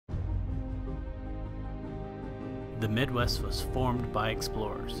The Midwest was formed by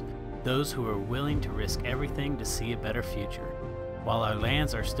explorers, those who were willing to risk everything to see a better future. While our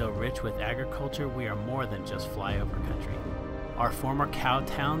lands are still rich with agriculture, we are more than just flyover country. Our former cow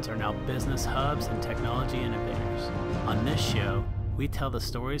towns are now business hubs and technology innovators. On this show, we tell the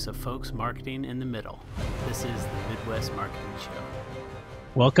stories of folks marketing in the middle. This is the Midwest Marketing Show.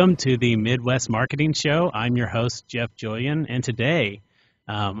 Welcome to the Midwest Marketing Show. I'm your host, Jeff Julian, and today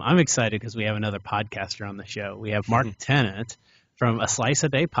I'm excited because we have another podcaster on the show. We have Mark Tennant from A Slice a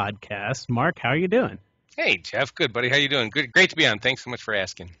Day podcast. Mark, how are you doing? Hey, Jeff. Good, buddy. How you doing? Good. Great to be on. Thanks so much for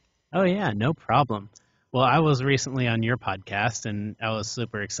asking. Oh, yeah, no problem. Well, I was recently on your podcast, and I was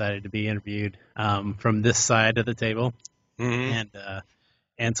super excited to be interviewed from this side of the table. Mm-hmm.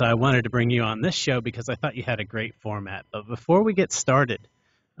 And so I wanted to bring you on this show because I thought you had a great format. But before we get started,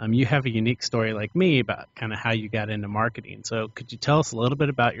 you have a unique story like me about kind of how you got into marketing. So could you tell us a little bit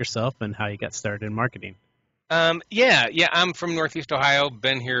about yourself and how you got started in marketing? Yeah. I'm from Northeast Ohio.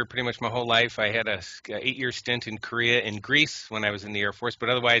 Been here pretty much my whole life. I had a 8-year stint in Korea and Greece when I was in the Air Force, but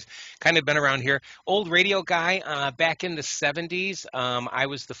otherwise kind of been around here. Old radio guy. Back in the 70s, I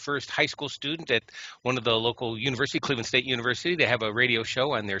was the first high school student at one of the local university, Cleveland State University. They have a radio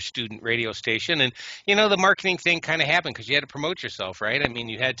show on their student radio station, and the marketing thing kind of happened because you had to promote yourself, right? I mean,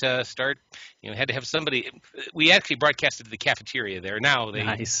 you had to start. Had to have somebody. We actually broadcasted to the cafeteria there. Now they're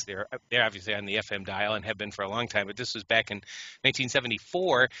obviously on the FM dial and have been for a long time, but this was back in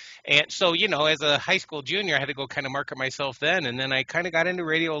 1974. And so, as a high school junior, I had to go kind of market myself then. And then I kind of got into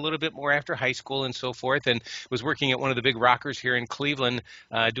radio a little bit more after high school and so forth, and was working at one of the big rockers here in Cleveland,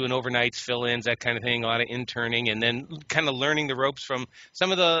 doing overnights, fill-ins, that kind of thing, a lot of interning, and then kind of learning the ropes from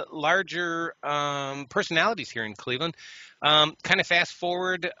some of the larger personalities here in Cleveland. Kind of fast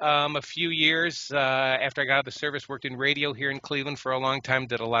forward a few years after I got out of the service, worked in radio here in Cleveland for a long time,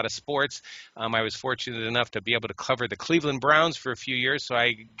 did a lot of sports. I was fortunate enough to be able to cover the Cleveland Browns for a few years, so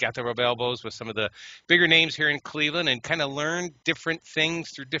I got to rub elbows with some of the bigger names here in Cleveland and kind of learned different things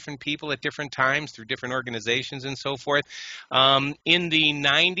through different people at different times, through different organizations and so forth. In the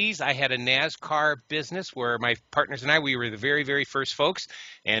 90s, I had a NASCAR business where my partners and I, we were the very, very first folks,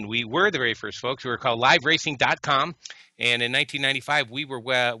 and we were the very first folks. We were called liveracing.com. And in 1995, we were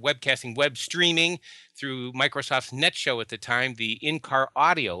webcasting, web streaming through Microsoft's NetShow at the time, the in-car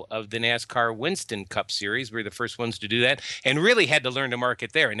audio of the NASCAR Winston Cup Series. We were the first ones to do that and really had to learn to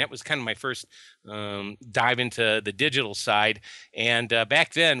market there. And that was kind of my first dive into the digital side. And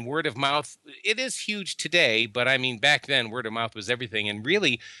back then, word of mouth, it is huge today, but I mean, back then, word of mouth was everything. And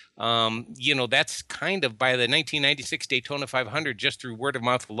really, that's kind of by the 1996 Daytona 500, just through word of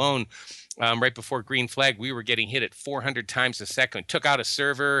mouth alone, right before green flag, we were getting hit at 400 times a second. Took out a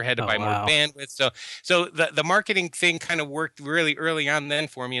server, had to buy more bandwidth. So the marketing thing kind of worked really early on then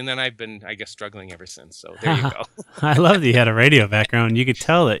for me, and then I've been, I guess, struggling ever since. So there you go. I love that you had a radio background. You could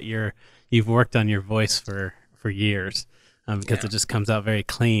tell that you've worked on your voice for years because it just comes out very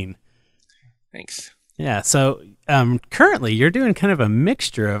clean. Thanks. Yeah. So currently, you're doing kind of a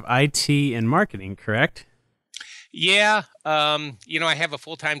mixture of IT and marketing, correct? Yeah, I have a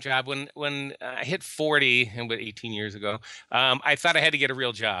full-time job. When I hit 40, and 18 years ago, I thought I had to get a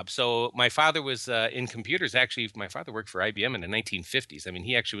real job. So my father was in computers. Actually, my father worked for IBM in the 1950s. I mean,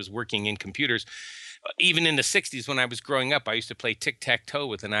 he actually was working in computers. Even in the 60s when I was growing up, I used to play tic-tac-toe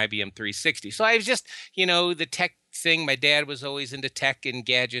with an IBM 360. So I was just, the tech thing. My dad was always into tech and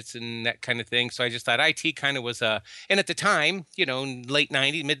gadgets and that kind of thing. So I just thought IT kind of was and at the time, late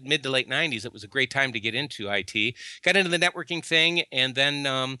 90s, mid to late 90s, it was a great time to get into IT. Got into the networking thing and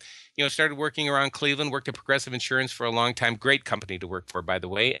then, started working around Cleveland, worked at Progressive Insurance for a long time. Great company to work for, by the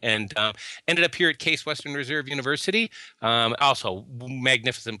way. And ended up here at Case Western Reserve University. Also,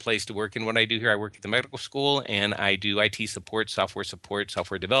 magnificent place to work. And what I do here, I work at the medical school and I do IT support,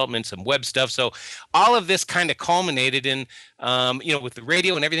 software development, some web stuff. So all of this kind of culminated in, with the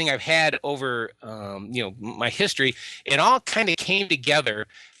radio and everything I've had over, my history, it all kind of came together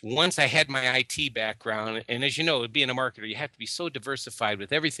once I had my IT background. And as you know, being a marketer, you have to be so diversified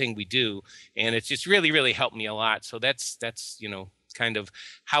with everything we do. And it's just really, really helped me a lot. So that's kind of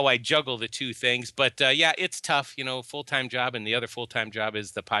how I juggle the two things. But it's tough, full-time job. And the other full-time job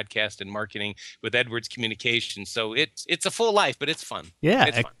is the podcast and marketing with Edwards Communications. So it's a full life, but it's fun. Yeah.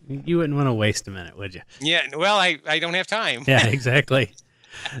 It's fun. You wouldn't want to waste a minute, would you? Yeah. Well, I don't have time. Yeah, exactly.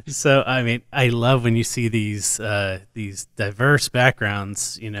 So, I mean, I love when you see these diverse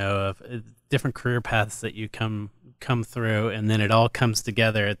backgrounds, of different career paths that you come through, and then it all comes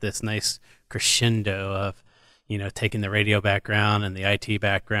together at this nice crescendo of, taking the radio background and the IT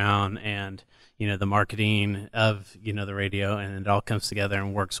background and, the marketing of, the radio, and it all comes together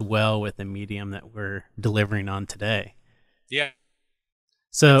and works well with the medium that we're delivering on today. Yeah.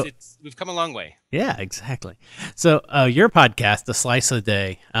 So We've come a long way. yeah, exactly. So your podcast, The Slice of the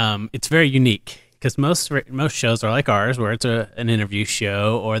Day, it's very unique because most shows are like ours, where it's an interview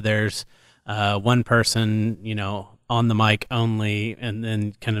show, or there's one person, on the mic only, and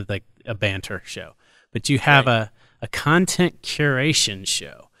then kind of like a banter show. But you have Right. a content curation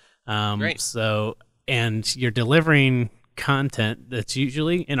show. Right. So, and you're delivering content that's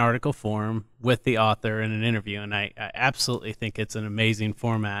usually in article form with the author in an interview, and I absolutely think it's an amazing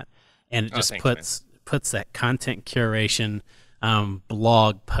format, and it Oh, just thanks, man. puts that content curation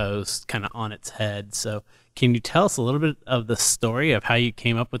blog post kind of on its head. So, can you tell us a little bit of the story of how you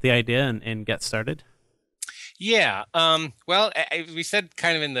came up with the idea and get started? Yeah. Well, we said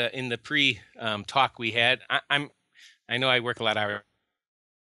kind of in the pre talk we had. I know I work a lot of hours,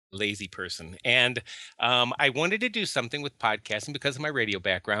 lazy person, and I wanted to do something with podcasting because of my radio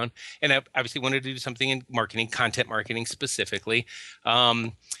background, and I obviously wanted to do something in marketing, content marketing specifically.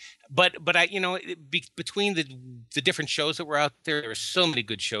 Um, but I, between the different shows that were out there are so many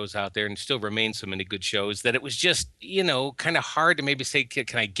good shows out there, and still remain so many good shows, that it was just, kind of hard to maybe say,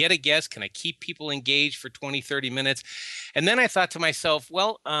 can I get a guest? Can I keep people engaged for 20, 30 minutes? And then I thought to myself,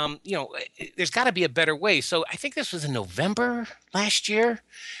 well, there's got to be a better way. So I think this was in November last year.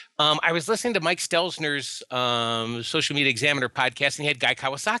 I was listening to Mike Stelzner's Social Media Examiner podcast, and he had Guy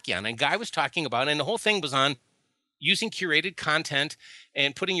Kawasaki on, and Guy was talking about, and the whole thing was on using curated content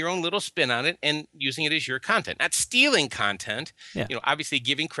and putting your own little spin on it and using it as your content, not stealing content. Yeah. Obviously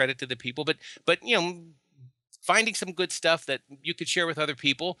giving credit to the people, but finding some good stuff that you could share with other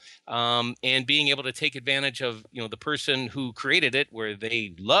people, and being able to take advantage of the person who created it, where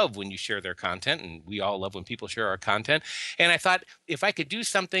they love when you share their content, and we all love when people share our content. And I thought, if I could do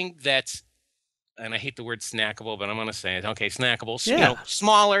something that's, and I hate the word snackable, but I'm going to say it. Okay, snackable. Yeah.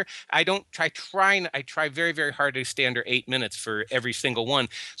 Smaller. I don't I try very, very hard to stay under 8 minutes for every single one.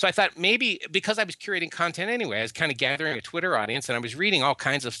 So I thought, maybe because I was curating content anyway, I was kind of gathering a Twitter audience, and I was reading all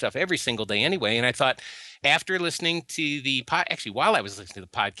kinds of stuff every single day anyway. And I thought, after listening to actually, while I was listening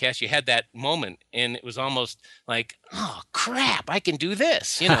to the podcast, you had that moment, and it was almost like, oh crap, I can do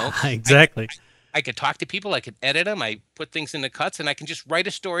this. Exactly. I could talk to people, I could edit them, I put things into cuts, and I can just write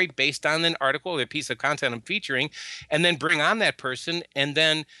a story based on an article or a piece of content I'm featuring, and then bring on that person, and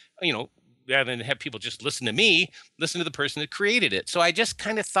then, rather than have people just listen to me, listen to the person that created it. So I just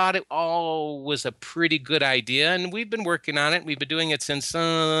kind of thought it all was a pretty good idea, and we've been working on it. We've been doing it since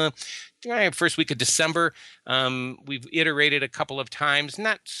first week of December. We've iterated a couple of times,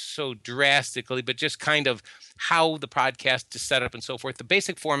 not so drastically, but just kind of how the podcast is set up and so forth. The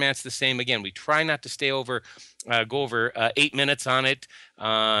basic format's the same. Again, we try not to go over 8 minutes on it,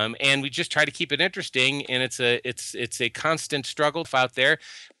 and we just try to keep it interesting. And it's a constant struggle out there,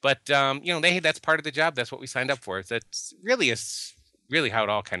 but that's part of the job. That's what we signed up for. That's really how it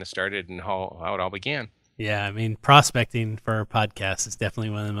all kind of started, and how it all began. Yeah, I mean, prospecting for a podcast is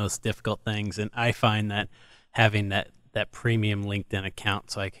definitely one of the most difficult things, and I find that having that premium LinkedIn account,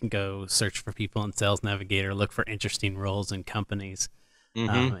 so I can go search for people in Sales Navigator, look for interesting roles in companies.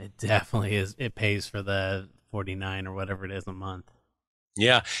 Mm-hmm. It definitely is. It pays for the $49 or whatever it is a month.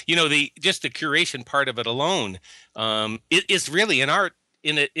 Yeah, the curation part of it alone, it is really an art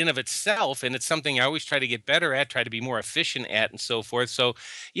in of itself, and it's something I always try to get better at, try to be more efficient at, and so forth. So,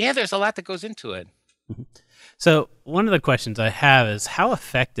 yeah, there's a lot that goes into it. So one of the questions I have is, how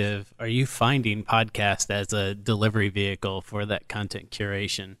effective are you finding podcast as a delivery vehicle for that content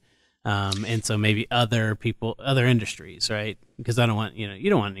curation? And so maybe other industries, right? Because I don't want, you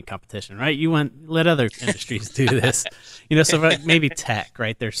don't want any competition, right? Let other industries do this, so like maybe tech,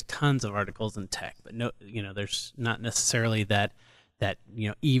 right? There's tons of articles in tech, but no, there's not necessarily that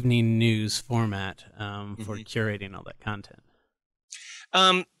evening news format for curating all that content.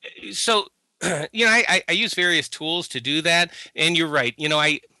 So, I use various tools to do that, and you're right.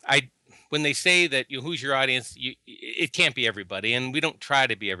 I when they say that who's your audience, it can't be everybody, and we don't try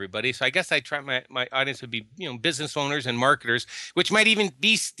to be everybody. So I guess I try my audience would be business owners and marketers, which might even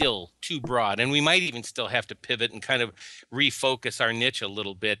be still too broad, and we might even still have to pivot and kind of refocus our niche a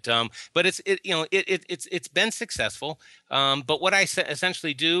little bit. But it's been successful. But what I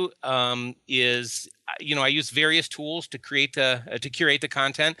essentially do is, I use various tools to curate the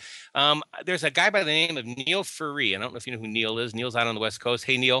content. There's a guy by the name of Neil Furry. I don't know if you know who Neil is. Neil's out on the West Coast.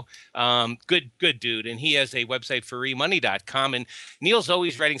 Hey, Neil. Good dude. And he has a website, furrymoney.com. And Neil's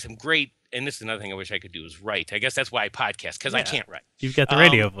always writing some great and this is another thing I wish I could do, is write. I guess that's why I podcast, because I Yeah. can't write. You've got the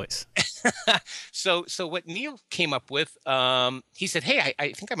radio voice. So what Neil came up with, he said, hey,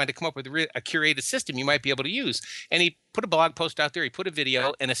 I think I might have come up with a curated system you might be able to use. And he put a blog post out there. He put a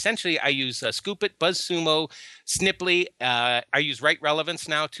video. And essentially, I use Scoop It, BuzzSumo, Sniply. I use Right Relevance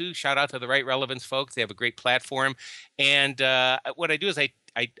now, too. Shout out to the Right Relevance folks. They have a great platform. And what I do is I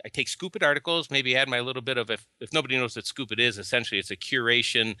take Scoop It articles, maybe add my little bit of, if nobody knows what Scoop It is, essentially it's a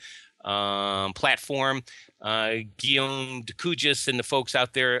curation platform. Guillaume de Cugis and the folks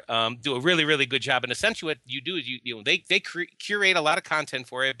out there do a really, really good job. And essentially what you do is they curate a lot of content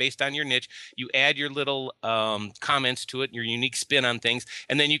for you based on your niche. You add your little comments to it, your unique spin on things,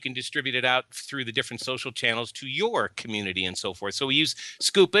 and then you can distribute it out through the different social channels to your community and so forth. So we use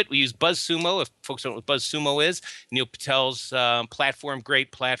Scoop It. We use BuzzSumo. If folks don't know what BuzzSumo is, Neil Patel's platform,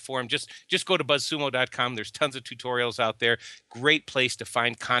 great platform. Just go to buzzsumo.com. There's tons of tutorials out there. Great place to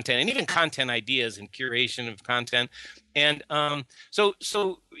find content and even content ideas and curation of content. And so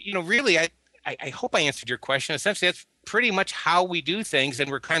really, I hope I answered your question. Essentially, that's pretty much how we do things, and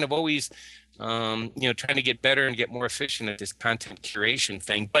we're kind of always trying to get better and get more efficient at this content curation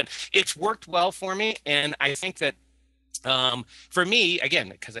thing. But it's worked well for me, and I think that for me, again,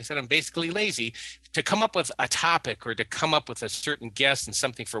 because I said I'm basically lazy, to come up with a topic or to come up with a certain guest and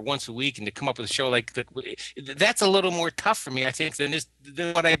something for once a week and to come up with a show like that, that's a little more tough for me, I think, than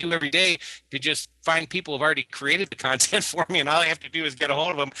what I do every day, to just find people who've already created the content for me, and all I have to do is get a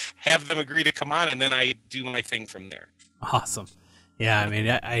hold of them, have them agree to come on, and then I do my thing from there. Awesome. Yeah, I mean,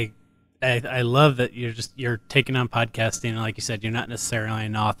 I love that you're taking on podcasting, and like you said, you're not necessarily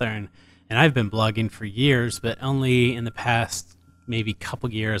an author, and I've been blogging for years, but only in the past maybe couple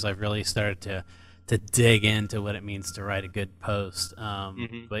years I've really started to dig into what it means to write a good post.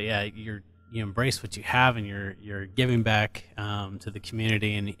 But yeah, you embrace what you have, and you're giving back to the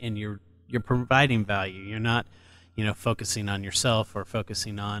community, and you're providing value. You're not focusing on yourself or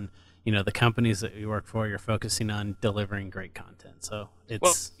focusing on the companies that you work for. You're focusing on delivering great content. So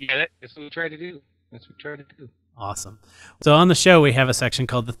that's what we try to do. Awesome. So on the show, we have a section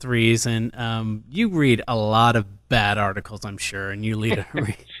called The Threes, and you read a lot of bad articles, I'm sure, and you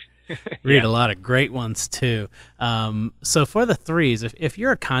read a lot of great ones too. So for The Threes, if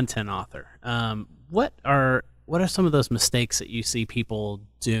you're a content author, what are some of those mistakes that you see people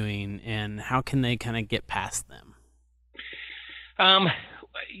doing, and how can they kind of get past them? I'm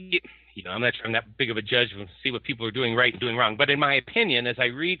not sure I'm that big of a judge to see what people are doing right and doing wrong, but in my opinion, as I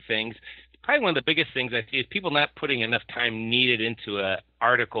read things, probably one of the biggest things I see is people not putting enough time needed into an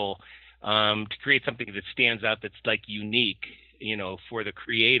article to create something that stands out, that's like unique, for the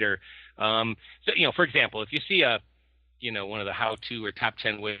creator. So, for example, if you see one of the how-to or top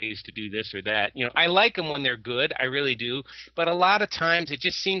 10 ways to do this or that, I like them when they're good. I really do. But a lot of times it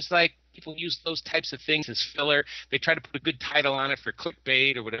just seems like people use those types of things as filler. They try to put a good title on it for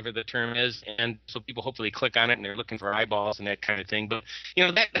clickbait or whatever the term is, and so people hopefully click on it and they're looking for eyeballs and that kind of thing. But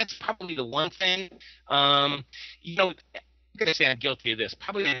that's probably the one thing. I'm going to say I'm guilty of this.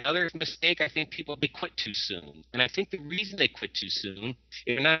 Probably another mistake, I think people, they quit too soon. And I think the reason they quit too soon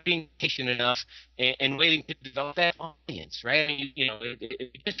is they're not being patient enough and waiting to develop that audience, right? I mean, if you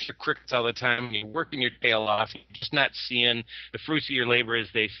just hear crickets all the time, and you're working your tail off, you're just not seeing the fruits of your labor, as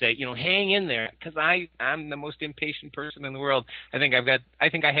they say. Hang in there, because I'm the most impatient person in the world. I think I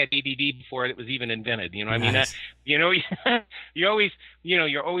had ADD before it was even invented. Nice. You're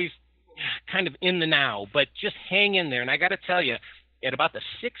always kind of in the now, but just hang in there. And I got to tell you, at about the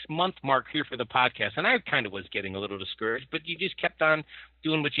 6-month mark here for the podcast, and I kind of was getting a little discouraged, but you just kept on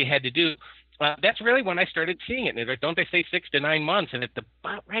doing what you had to do. That's really when I started seeing it. And don't they say 6 to 9 months? And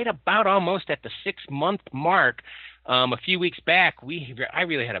right about almost at the 6-month mark, a few weeks back, I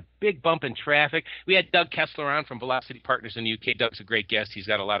really had a big bump in traffic. We had Doug Kessler on from Velocity Partners in the UK. Doug's a great guest. He's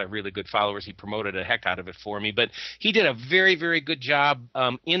got a lot of really good followers. He promoted a heck out of it for me. But he did a very, very good job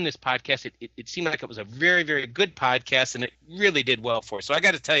in this podcast. It seemed like it was a very, very good podcast, and it really did well for us. So I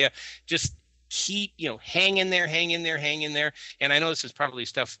got to tell you, just keep, hang in there. And I know this is probably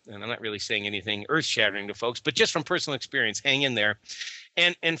stuff, and I'm not really saying anything earth-shattering to folks, but just from personal experience, hang in there.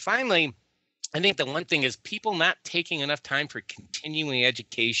 And finally, I think the one thing is people not taking enough time for continuing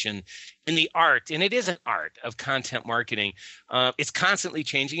education in the art, and it is an art of content marketing. It's constantly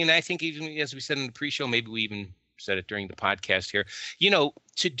changing, and I think even as we said in the pre-show, maybe we even said it during the podcast here,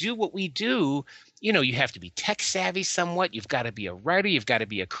 to do what we do, you have to be tech savvy somewhat. You've got to be a writer. You've got to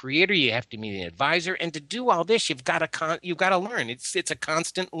be a creator. You have to be an advisor. And to do all this, you've got to learn. It's a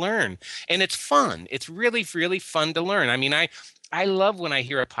constant learn, and it's fun. It's really, really fun to learn. I mean, I love when I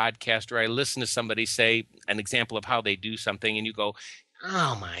hear a podcast or I listen to somebody say an example of how they do something, and you go,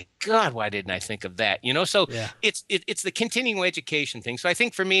 Oh my God, why didn't I think of that? So Yeah. it's the continuing education thing. So I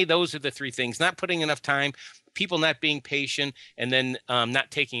think for me, those are the three things: not putting enough time, people not being patient, and then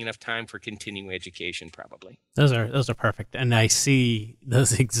not taking enough time for continuing education, probably. Those are perfect, and I see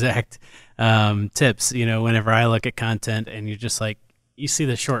those exact tips. Whenever I look at content, and you're just like, you see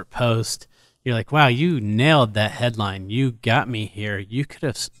the short post, you're like, wow, you nailed that headline. You got me here. You could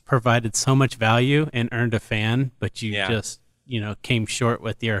have provided so much value and earned a fan, but you Yeah. just came short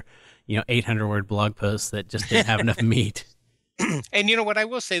with your 800 word blog post that just didn't have enough meat. And you know what? I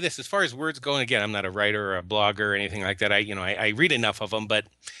will say this: as far as words go, and again, I'm not a writer or a blogger or anything like that. I read enough of them, but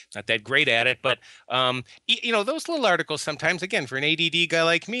not that great at it. But those little articles sometimes, again, for an ADD guy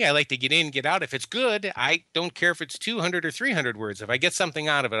like me, I like to get in, get out. If it's good, I don't care if it's 200 or 300 words. If I get something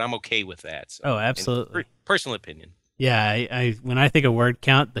out of it, I'm okay with that. So, Oh, absolutely. personal opinion. Yeah, I when I think of word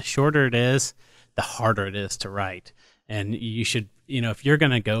count, the shorter it is, the harder it is to write. And you should, if you're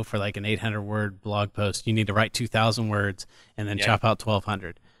going to go for like an 800 word blog post, you need to write 2,000 words and then Yeah. chop out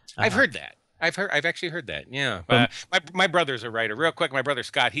 1,200. I've heard that. I've actually heard that. Yeah. My brother's a writer. Real quick, my brother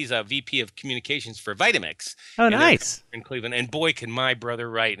Scott, he's a VP of communications for Vitamix. Oh, And they're nice. in Cleveland. And boy, can my brother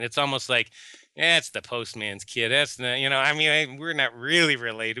write. And it's almost like, it's the postman's kid. That's the, we're not really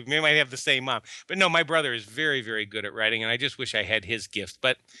related. We might have the same mom. But no, my brother is very, very good at writing. And I just wish I had his gift.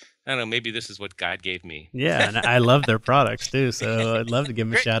 But I don't know, maybe this is what God gave me. Yeah, and I love their products too, so I'd love to give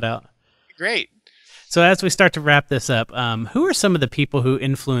them a Great. shout out. Great. So as we start to wrap this up, who are some of the people who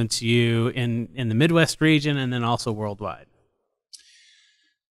influence you in the Midwest region and then also worldwide?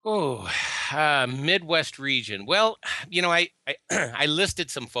 Oh, Midwest region. Well, I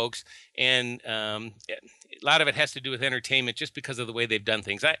listed some folks, and a lot of it has to do with entertainment, just because of the way they've done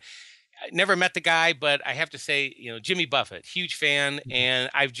things. I never met the guy, but I have to say, Jimmy Buffett, huge fan, and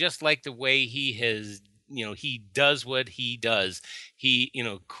I've just liked the way he has. He does what he does. He,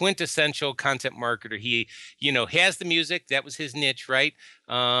 quintessential content marketer. He, has the music. That was his niche, right?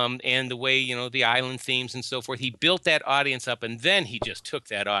 And the way, the island themes and so forth. He built that audience up, and then he just took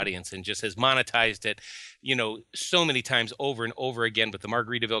that audience and just has monetized it, so many times over and over again with the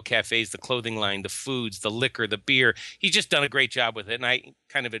Margaritaville cafes, the clothing line, the foods, the liquor, the beer. He's just done a great job with it, and I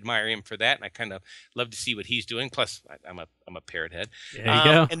kind of admire him for that, and I kind of love to see what he's doing. Plus, I'm a parrot head. There you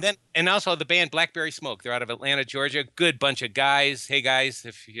go. And also the band Blackberry Smoke. They're out of Atlanta, Georgia. Good bunch of guys. Hey guys,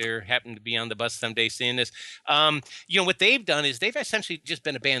 if you happen to be on the bus someday seeing this, what they've done is they've essentially just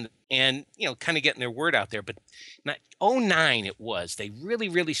been a band and kind of getting their word out there. But not '09 it was. They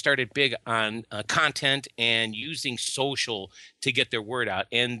really started big on content and using social to get their word out.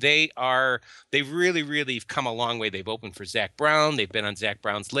 And they really have come a long way. They've opened for Zach Brown. They've been on Zach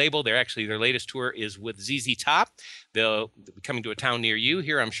Brown's label. Their latest tour is with ZZ Top. They'll be coming to a town near you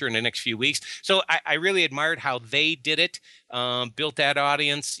here, I'm sure, in the next few weeks. So I really admired how they did it, built that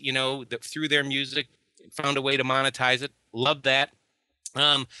audience, through their music, found a way to monetize it. Love that.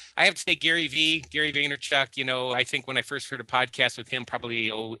 I have to say Gary Vee, Gary Vaynerchuk, I think when I first heard a podcast with him,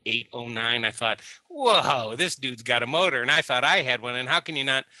 probably '08, '09, I thought, whoa, this dude's got a motor. And I thought I had one. And how can you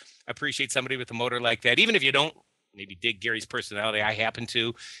not appreciate somebody with a motor like that? Even if you don't maybe dig Gary's personality, I happen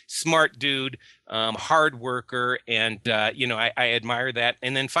to. Smart dude, hard worker. And, I admire that.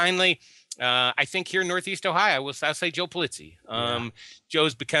 And then finally, I think here in Northeast Ohio, I'll say Joe Polizzi.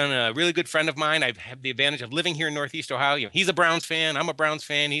 Joe's become a really good friend of mine. I've had the advantage of living here in Northeast Ohio. He's a Browns fan. I'm a Browns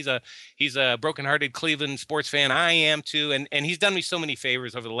fan. He's a brokenhearted Cleveland sports fan. I am too. And he's done me so many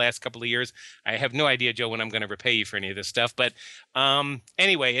favors over the last couple of years. I have no idea, Joe, when I'm going to repay you for any of this stuff. But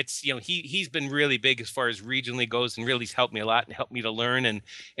anyway, it's he's been really big as far as regionally goes, and really helped me a lot and helped me to learn. And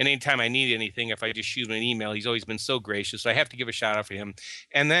anytime I need anything, if I just shoot him an email, he's always been so gracious. So I have to give a shout out for him.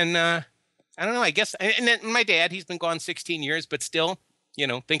 And then I don't know. I guess, and then my dad, he's been gone 16 years, but still,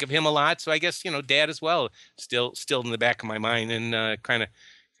 think of him a lot. So I guess, dad as well, still in the back of my mind, and kind of,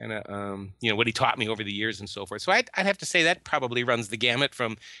 what he taught me over the years and so forth. So I'd have to say that probably runs the gamut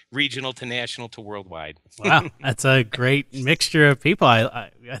from regional to national to worldwide. Wow, that's a great mixture of people.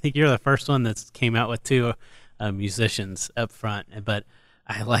 I think you're the first one that's came out with two musicians up front, but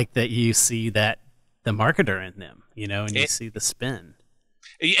I like that you see that the marketer in them, and you see the spin.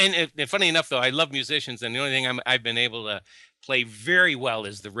 And funny enough, though, I love musicians, and the only thing I've been able to play very well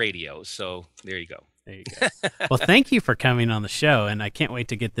is the radio. So there you go. There you go. Well, thank you for coming on the show, and I can't wait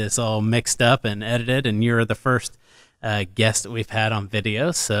to get this all mixed up and edited. And you're the first guest that we've had on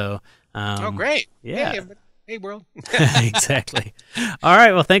video. So, oh, great! Yeah. Hey, world. Exactly. All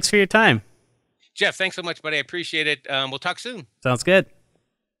right. Well, thanks for your time, Jeff. Thanks so much, buddy. I appreciate it. We'll talk soon. Sounds good.